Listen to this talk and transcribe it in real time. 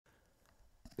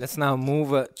Let's now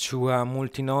move to a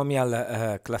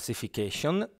multinomial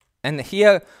classification. And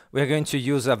here we're going to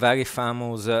use a very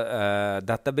famous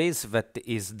database that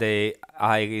is the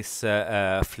iris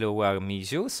flower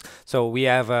measures. So we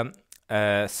have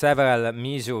several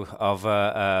measures of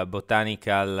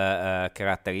botanical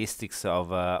characteristics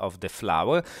of the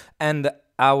flower, and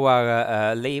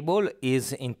our label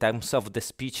is in terms of the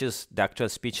species, the actual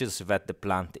species that the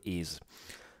plant is.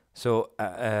 So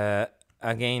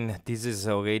again, this is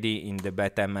already in the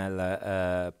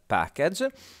BetaML package.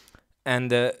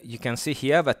 And you can see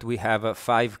here that we have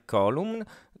 5 columns.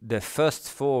 The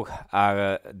first 4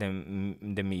 are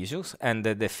the measures, and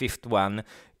the fifth one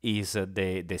is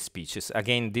the species.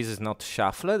 Again, this is not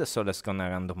shuffled, so that's gonna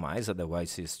randomize,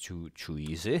 otherwise it's too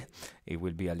easy. It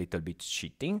will be a little bit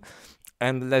cheating.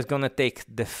 And let's gonna take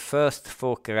the first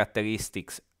 4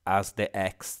 characteristics as the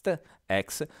X,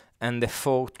 and the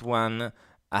fourth one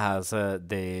as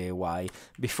the Y.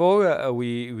 Before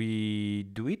we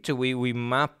do it, we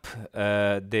map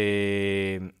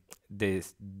the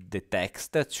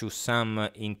text to some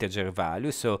integer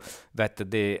value, so that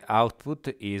the output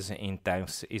is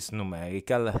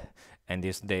numerical, and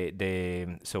is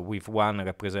so with 1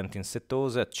 representing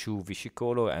setosa, 2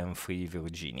 vesicolor, and 3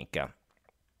 virginica.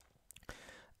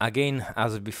 Again,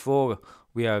 as before,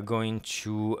 we are going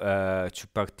to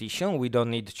partition. We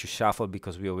don't need to shuffle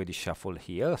because we already shuffled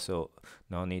here, so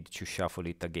no need to shuffle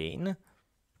it again.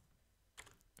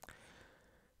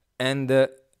 And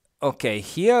okay,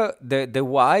 here the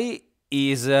Y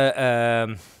is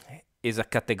a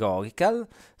categorical.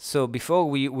 So before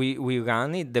we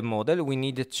run it, the model, we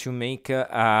need to make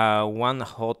one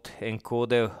hot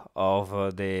encoder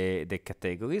of the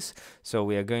categories. So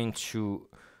we are going to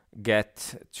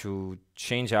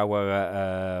change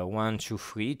our 1, 2,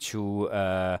 3 to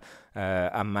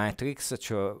a matrix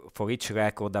for each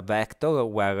record, a vector,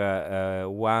 where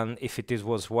 1, if it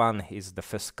was 1, is the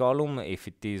first column, if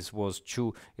it was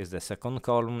 2, is the second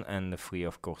column, and 3,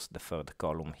 of course, the third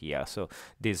column here. So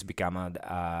this become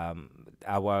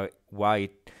our Y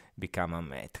become a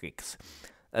matrix.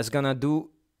 That's gonna do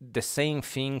the same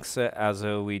things as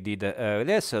we did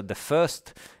earlier. So the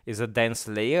first is a dense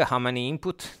layer. How many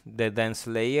input? The dense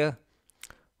layer.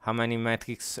 How many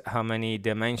matrix? How many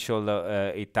dimension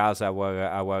it has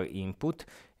our input?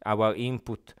 Our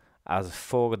input has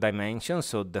 4 dimensions.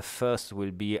 So the first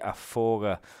will be a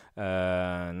 4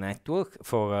 network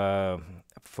for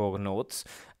 4 nodes,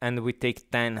 and we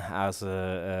take 10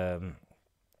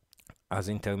 as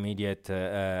intermediate,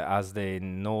 as the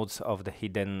nodes of the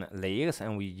hidden layers,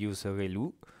 and we use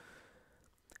ReLU.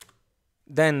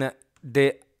 Then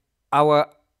our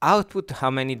output, how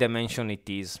many dimension it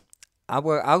is?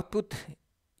 Our output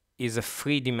is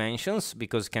 3 dimensions,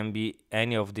 because it can be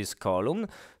any of this column.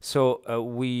 So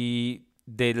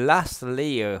the last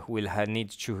layer will need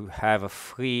to have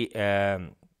 3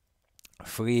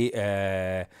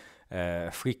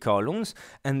 columns,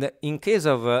 and in case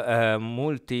of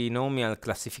multinomial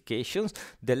classifications,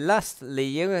 the last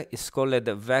layer is called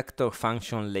the vector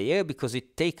function layer, because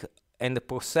it take and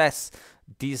process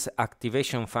this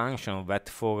activation function that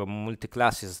for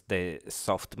multiclass is the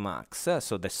softmax.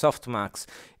 So the softmax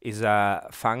is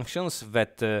functions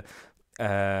that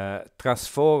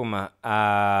transform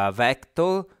a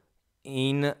vector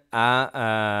in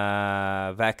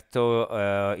a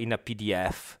vector in a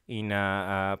PDF, in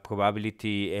a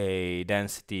probability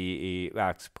density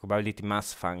probability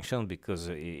mass function, because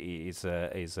it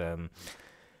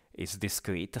is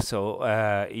discrete. So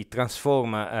it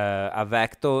transforms a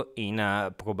vector in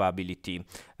a probability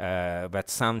that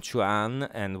sum to n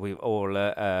and with all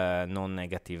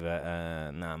non-negative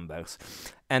numbers.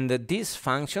 And these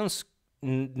functions,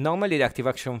 normally the active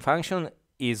action function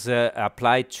is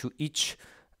applied to each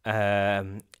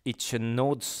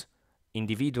nodes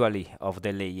individually of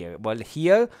the layer. Well,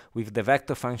 here with the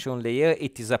vector function layer,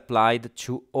 it is applied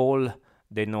to all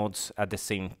the nodes at the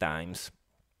same times.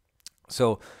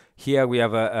 So here we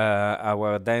have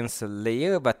our dense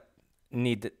layer, but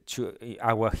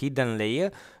our hidden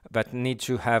layer, but need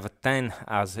to have 10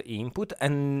 as input,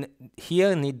 and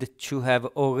here need to have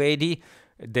already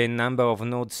the number of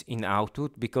nodes in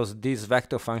output, because this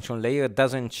vector function layer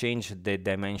doesn't change the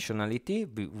dimensionality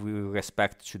with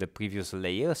respect to the previous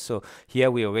layer. So here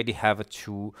we already have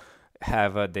to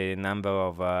have the number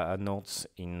of nodes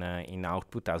in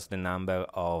output as the number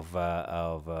of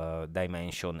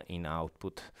dimension in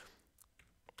output.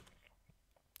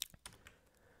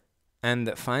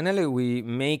 And finally, we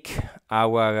make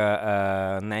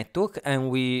our network,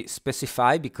 and we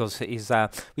specify, because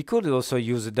we could also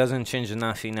use, it doesn't change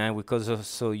nothing, we could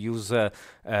also use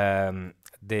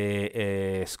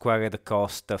the squared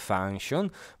cost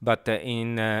function, but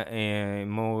in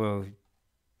more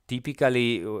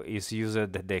typically is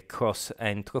used the cross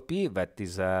entropy, that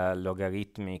is a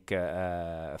logarithmic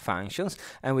functions,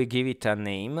 and we give it a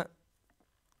name.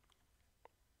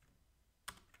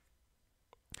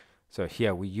 So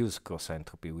here we use cross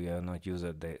entropy, we are not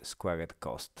using the squared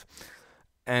cost.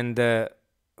 And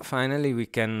finally we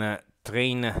can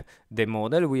train the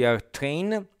model. We are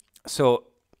trained, so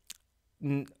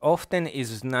often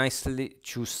is nicely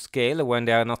to scale when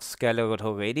they are not scaled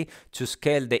already, to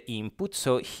scale the input.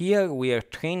 So here we are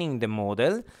training the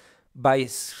model by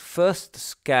first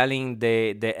scaling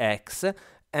the x,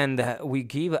 and we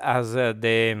give as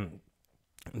the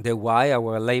y,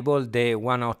 our label, the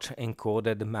one-hot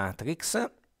encoded matrix.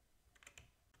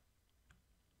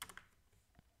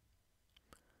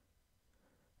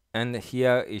 And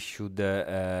here it should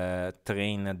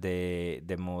train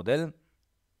the model.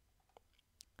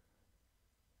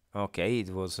 Okay, it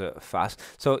was fast.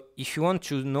 So if you want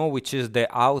to know which is the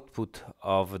output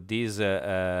of this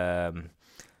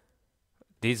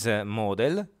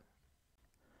model,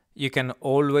 you can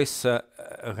always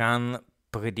run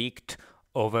predict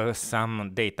over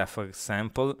some data. For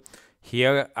example,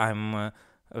 here I'm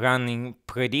running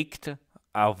predict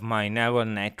of my neural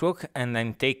network, and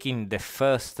I'm taking the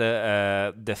first x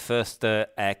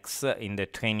in the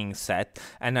training set,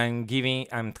 and I'm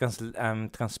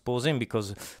transposing,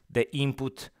 because the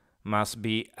input must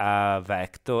be a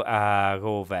vector, a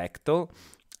raw vector,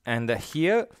 and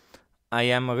here I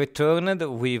am returned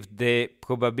with the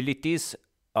probabilities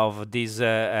of this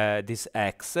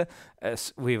x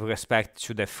with respect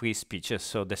to the three speeches.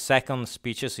 So the second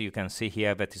speeches, you can see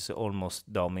here that is almost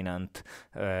dominant,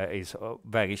 is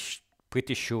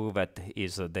pretty sure that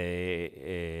is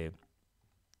the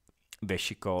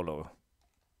color.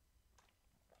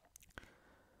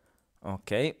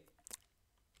 Okay,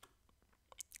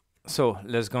 so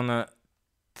let's gonna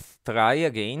try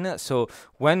again. So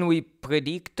when we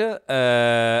predict,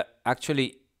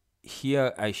 actually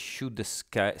here I should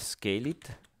scale it.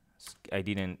 I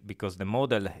didn't, because the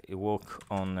model work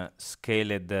on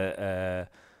scaled data,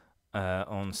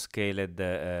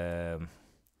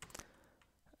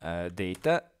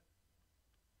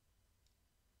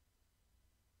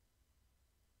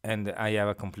 and I have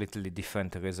a completely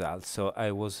different result. So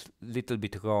I was little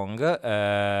bit wrong.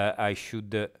 I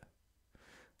should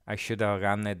have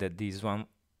run this one,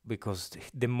 because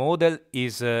the model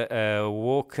is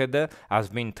has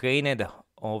been trained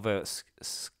over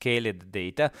scaled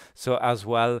data, so as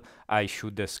well I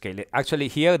should scale it. Actually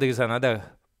here there is another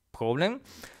problem,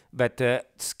 but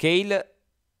scale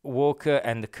work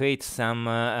and create some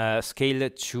scale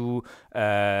to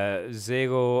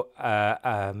 0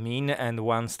 mean and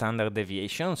 1 standard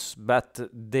deviations, but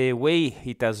the way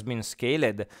it has been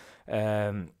scaled,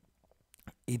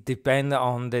 it depends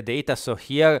on the data. So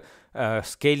here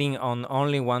scaling on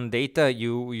only one data,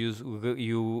 you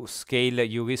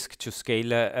risk to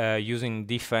scale using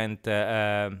different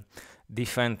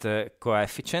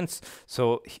coefficients.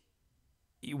 So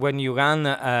when you run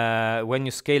when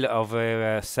you scale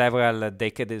over several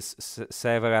decades,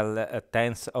 several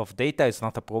tens of data, it's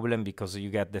not a problem, because you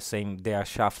get the same, they are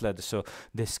shuffled, so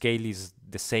the scale is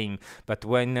the same. But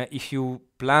when if you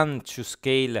plan to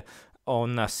scale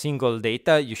on a single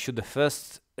data, you should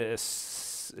first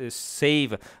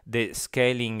save the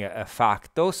scaling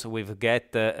factors with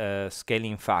get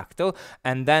scaling factor,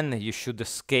 and then you should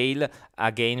scale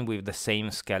again with the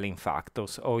same scaling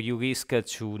factors, or you risk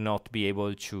to not be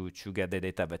able to get the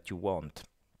data that you want.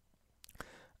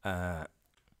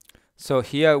 So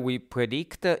here we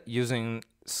predict using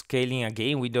scaling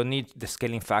again. We don't need the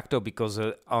scaling factor, because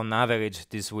on average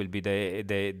this will be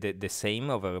the same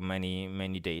over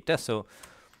many data. So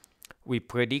we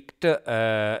predict,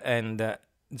 and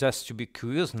just to be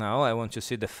curious now, I want to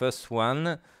see the first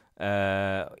one.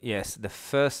 Yes, the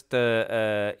first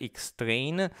X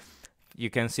train. You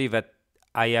can see that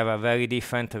I have a very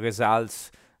different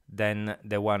results than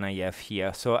the one I have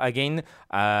here. So again,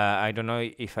 I don't know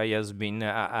if I has been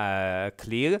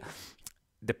clear.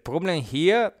 The problem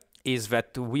here is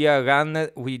that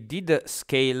we did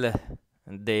scale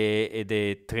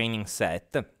the training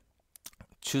set.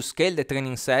 To scale the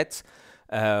training sets,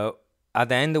 at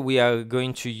the end we are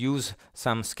going to use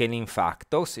some scaling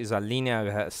factors. It's a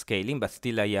linear scaling, but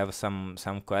still I have some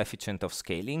coefficient of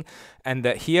scaling. And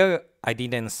here I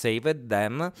didn't save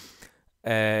them.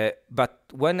 But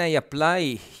when I apply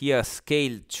here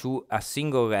scale to a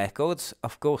single records,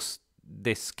 of course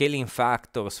the scaling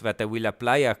factors that I will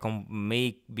apply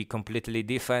may be completely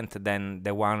different than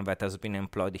the one that has been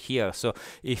employed here. So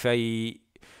if I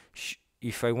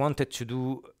if I wanted to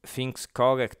do things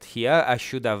correct here, I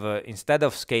should have, instead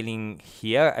of scaling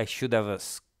here, I should have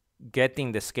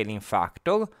getting the scaling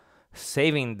factor,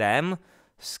 saving them,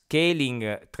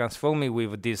 scaling, transforming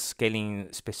with these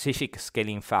specific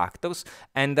scaling factors,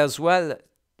 and as well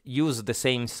use the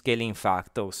same scaling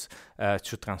factors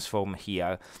to transform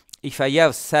here. If I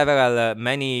have several,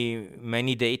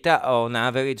 many data, on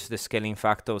average, the scaling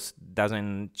factors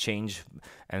doesn't change,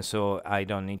 and so I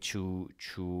don't need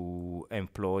to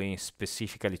employ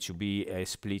specifically to be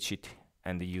explicit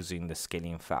and using the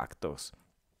scaling factors.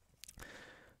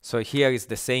 So here is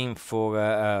the same for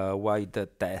wide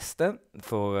test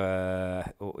for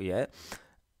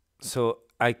So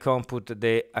I compute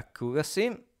the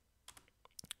accuracy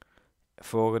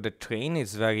for the train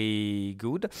is very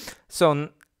good. So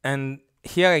and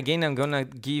here again I'm gonna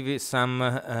give you some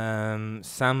optional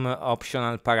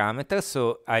parameters.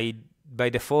 So by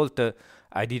default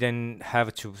I didn't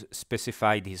have to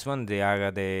specify this one, they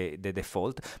are the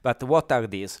default. But what are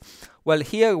these? Well,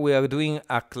 here we are doing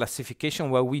a classification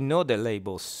where we know the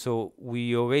labels. So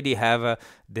we already have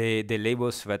the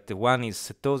labels that one is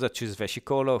Setosa, 2 is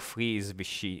Vescicolor, 3 is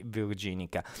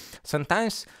Virginica.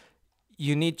 Sometimes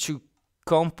you need to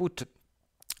compute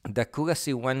the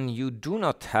accuracy when you do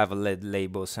not have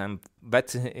labels, and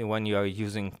that's when you are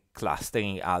using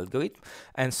clustering algorithm.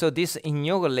 And so this in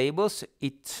your labels,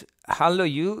 it allow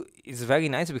you, is very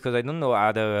nice because I don't know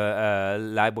other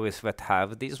libraries that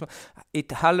have this one.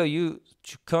 It allow you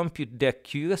to compute the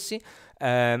accuracy,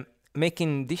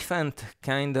 making different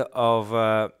kind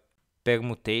of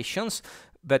permutations.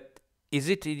 But is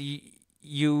it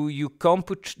you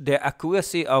compute the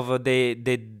accuracy of the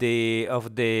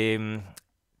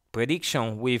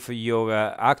prediction with your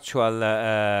actual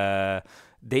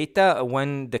data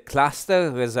when the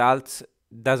cluster results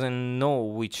doesn't know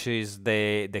which is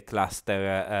the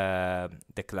cluster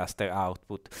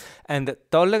output. And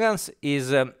tolerance is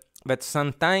that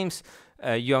sometimes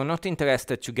you are not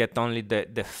interested to get only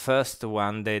the first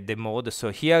one, the mode. So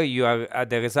here you are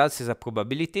the results is a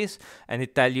probabilities, and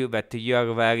it tell you that you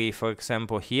are very, for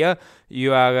example, here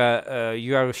you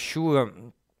are sure.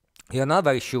 You're not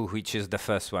very sure which is the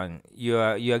first one. You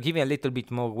are giving a little bit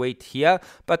more weight here,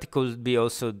 but it could be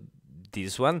also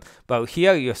this one. But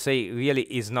here you say really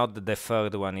is not the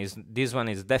third one. This one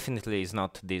is definitely is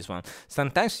not this one.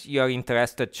 Sometimes you are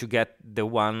interested to get the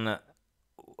one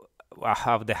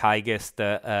have the highest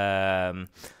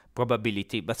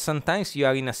probability, but sometimes you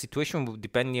are in a situation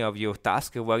depending on your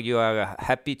task where you are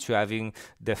happy to having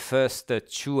the first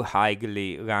two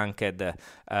highly ranked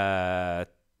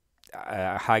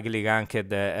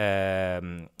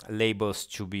labels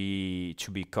to be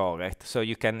correct. So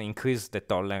you can increase the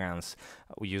tolerance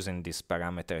using this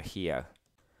parameter here.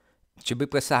 To be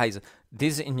precise,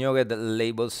 these ignored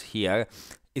labels here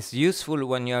is useful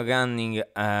when you are running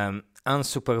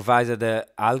unsupervised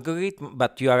algorithm,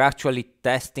 but you are actually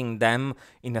testing them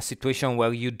in a situation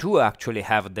where you do actually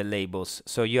have the labels.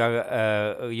 So you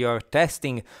are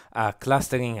testing a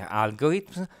clustering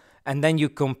algorithm, and then you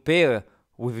compare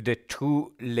with the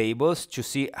true labels to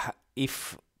see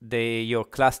if your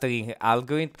clustering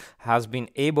algorithm has been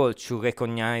able to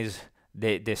recognize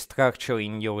the structure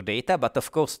in your data. But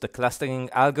of course, the clustering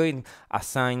algorithm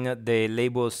assign the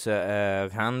labels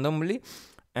randomly.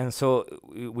 And so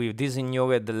with these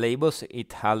ignored labels,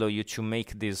 it allows you to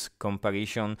make this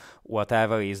comparison,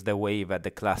 whatever is the way that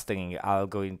the clustering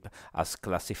algorithm has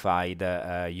classified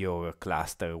your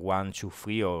cluster 1 to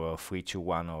 3 or 3 to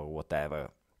 1 or whatever.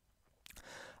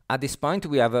 At this point,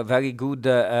 we have a very good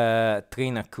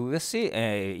train accuracy,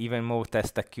 even more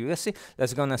test accuracy.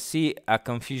 Let's gonna see a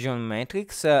confusion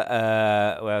matrix.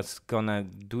 We're gonna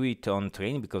do it on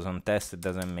train because on test it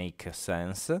doesn't make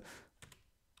sense,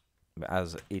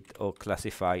 as it all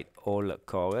classified all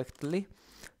correctly.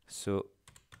 So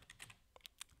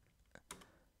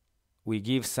we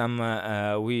give some,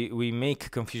 we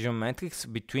make confusion matrix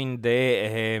between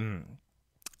the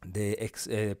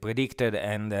predicted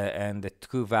and the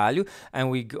true value, and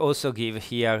we also give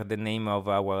here the name of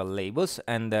our labels,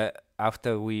 and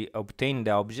after we obtain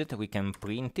the object we can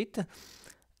print it,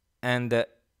 and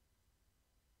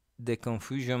the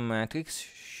confusion matrix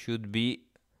should be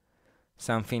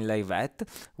something like that,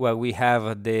 where we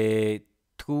have the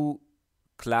true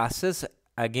classes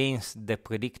against the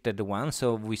predicted one.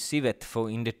 So we see that for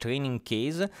in the training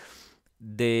case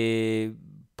the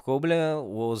problem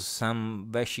was some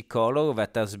Vescicolor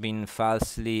that has been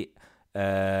falsely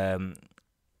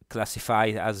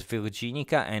classified as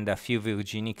Virginica, and a few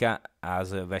Virginica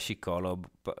as Vescicolor.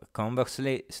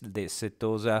 Conversely, the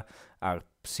Setosa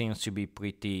seems to be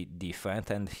pretty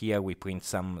different, and here we print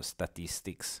some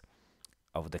statistics.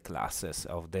 of the classes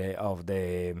of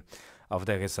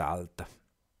the result.